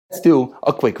Let's do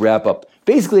a quick wrap up.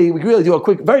 Basically, we can really do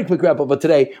a very quick wrap up of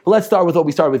today, but let's start with what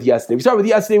we started with yesterday. We started with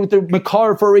yesterday with the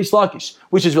Makar for Reish Lakish,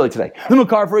 which is really today. The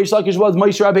Makar for Reish Lakish was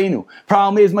Moshe Rabbeinu.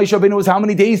 Problem is, Moshe Rabbeinu was how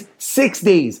many days? 6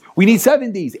 days. We need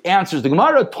 7 days. Answers the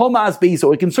Gemara, Tomas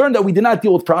Beiso, a concern that we did not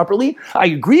deal with properly. I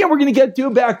agree, and we're going to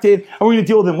get back to it, and we're going to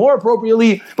deal with it more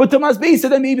appropriately. But Tomas Beiso,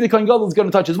 then maybe the Kohen Gadol is going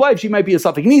to touch his wife. She might be a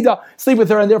Safek Nida, sleep with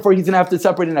her, and therefore he's going to have to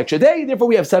separate an extra day. Therefore,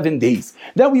 we have 7 days.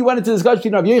 Then we went into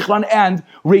discussion between Rav Yochanan and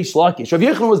Reish Lakish. Rav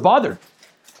Yochanan was bothered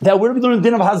that where did we learn the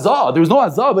din of Hazah? There was no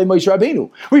Hazah by Moshe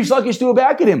Rabbeinu. Reish Lakish threw it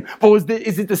back at him. But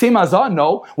is it the same Hazah?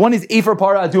 No. One is Efer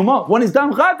Para Aduma. One is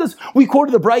Dam Chatas. We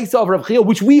quoted the Brisa of Rav Chiel,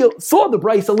 which we saw the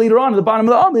Brisa later on at the bottom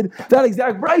of the Amid. That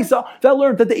exact Brisa that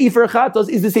learned that the Efer Chatas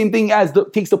is the same thing as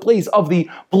takes the place of the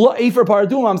blood. Efer Para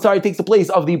Aduma, takes the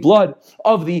place of the blood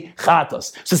of the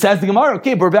Chatas. So says the Gemara,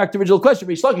 okay, but we're back to the original question.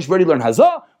 Reish Lakish, where did he learn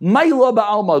Hazah? Maila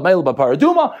Ba'alma, Maila Ba'Para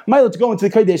Aduma, Maila to go into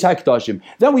the Kodesh HaKadoshim.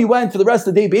 Then we went for the rest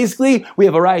of the day, basically, we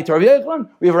have a right to Rav Yochanan,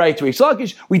 we have a right to Reish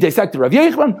Lakish, we dissected Rav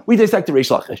Yochanan, we dissected Reish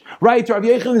Lakish. Right to Rav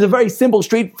Yochanan is a very simple,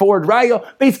 straightforward raya,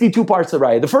 basically 2 parts of the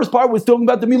raya. The first part was talking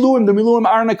about the Miluim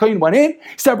Aaron HaKohen went in,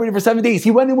 separated for 7 days. He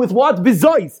went in with what?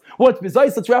 Bizais. What's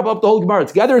Bizais? Let's wrap up the whole Gemara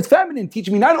together. It's feminine. Teach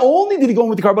me, not only did he go in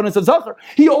with the Karbanos of Zachar,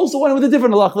 he also went in with a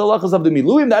different halach, the halachas of the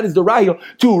Miluim, that is the raya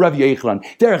to Rav Yochanan.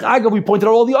 Derech Agav, we pointed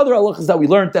out all the other halachas that we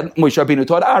learned that Moshe Rabbeinu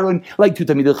taught Aaron, like to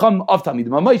Tamid al-Cham, of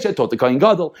Tamid al-Moshe, taught the Kohen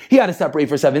Gadol. He had to separate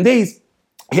for 7 days.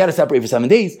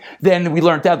 Then we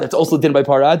learned out that's also done by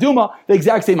Para Aduma, the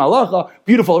exact same halacha,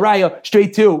 beautiful raya,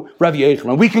 straight to Rav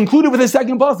Yochanan. We concluded with a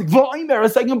second pasuk,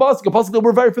 a pasuk that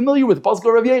we're very familiar with, the pasuk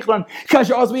of Rav Yochanan.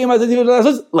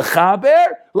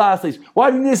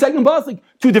 Why do we need a second pasuk?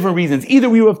 2 different reasons. Either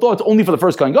we would have thought only for the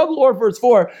first Kohen Gadol, or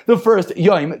for the first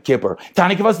Yom Kippur.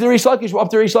 Tani Kavas the Reish Lakish, up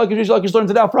to Reish Lakish learned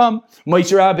it out from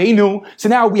Moshe Rabbeinu. So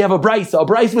now we have a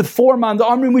brisa with 4 man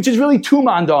d'amrim, which is really 2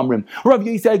 man d'amrim. Rav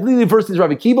Yisai Glili versus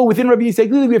Rav Akiva. Within Rav Yisai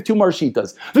Glili, we have 2 more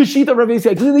shitas. The shita of Rav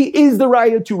Yisai Glili is the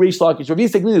raya to Reish Lakish. Rav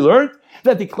Yisai Glili learned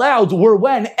that the clouds were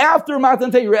when? After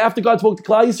Matan Torah, after God spoke to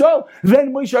Klal Yisrael,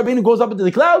 then Moshe Rabbeinu goes up into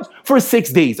the clouds for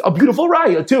 6 days. A beautiful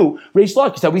raya too. Reish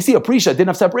Lakish, that we see a Prisha didn't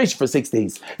have separation for 6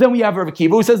 days. Then we have Rav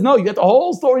Akiva who says, no, you got the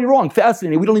whole story wrong.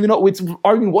 Fascinating. We don't even know, it's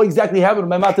arguing what exactly happened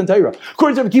by Matan Torah.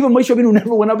 According to Rav Akiva, Moshe Rabbeinu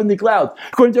never went up in the clouds.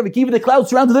 According to Rav Akiva, the clouds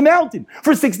surrounded the mountain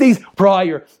for 6 days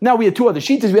prior. Now we had 2 other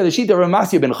shitas. We had the shita of Rav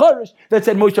Masya ben Charish that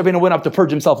said Moshe Rabbeinu went up to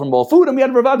purge himself from all food, and we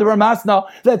had Rav Masna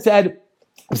that said,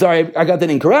 I'm sorry, I got that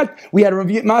incorrect. We had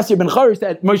Masir ben Charish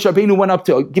that Moshe Rabbeinu went up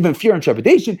to give him fear and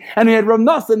trepidation, and we had Rav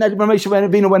Nassan that Moshe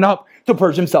Rabbeinu went up to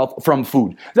purge himself from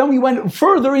food. Then we went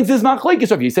further into this machlekes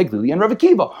of Yisei Glili and Rav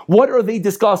Akiva. What are they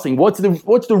discussing? What's the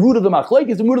root of the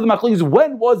machlekes? The root of the machlekes is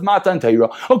when was Matan Torah?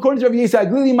 According to Rav Yisei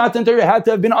Glili, Matan Torah had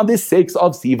to have been on the 6th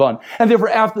of Sivan, and therefore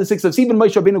after the 6th of Sivan,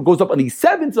 Moshe Rabbeinu goes up on the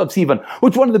 7th of Sivan,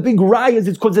 which one of the big rayas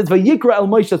is called Vayikra el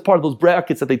Moshe as part of those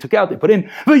brackets that they took out. They put in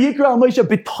Vayikra el Moshe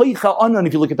b'toicha anan.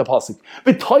 If you look at the pasuk.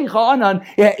 B'toicha anan,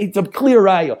 it's a clear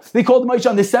raya. They called Moshe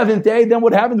on the 7th day. Then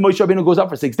what happens? Moshe Rabbeinu goes up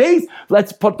for 6 days.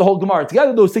 Let's put the whole Gemara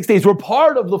together. Those 6 days were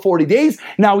part of the 40 days.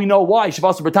 Now we know why.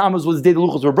 Shabbos Bar Tammuz was the day the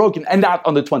luchos were broken, and not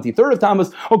on the 23rd of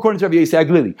Tammuz, according to Rav Yosei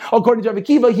Glili. According to Rav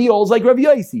Akiva, he holds like Rav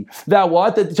Yosei.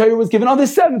 That the Torah was given on the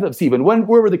 7th of Sivan.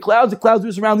 Where were the clouds? The clouds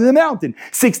were surrounding the mountain.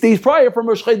 6 days prior, from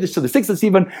Rosh Chodesh to the 6th of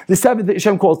Sivan, the 7th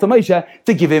Hashem calls to Moshe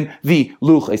to give him the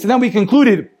luchos. And then we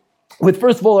concluded with,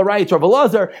 first of all, a raya to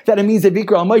Rav Elazar, that it means that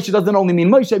Vikra al Moshe doesn't only mean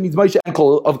Moshe, it means Moshe and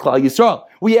Kol of Klal Yisrael.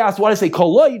 We asked, why does say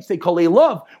Kol Loy? Say Kol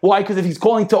Love. Why? Because if he's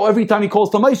calling to, every time he calls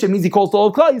to Moshe, it means he calls to all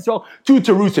of Klal Yisrael, to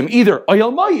Terusim. Either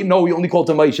Ayal Mai, no, he only called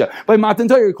to Moshe. By Matan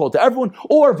Torah, he called to everyone.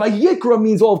 Or Vayikra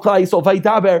means all of Klal Yisrael.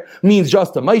 Vaydaber means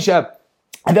just to Moshe.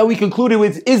 And then we concluded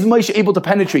with, is Moshe able to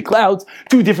penetrate clouds?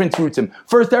 2 different terutzim.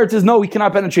 First teretz is, no, he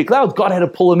cannot penetrate clouds. God had to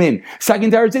pull him in.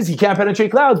 Second teretz is, he can't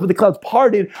penetrate clouds, but the clouds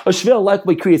parted a shvil like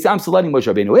by Kriyas Yam, so letting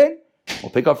Moshe Rabbeinu in.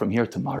 We'll pick up from here tomorrow.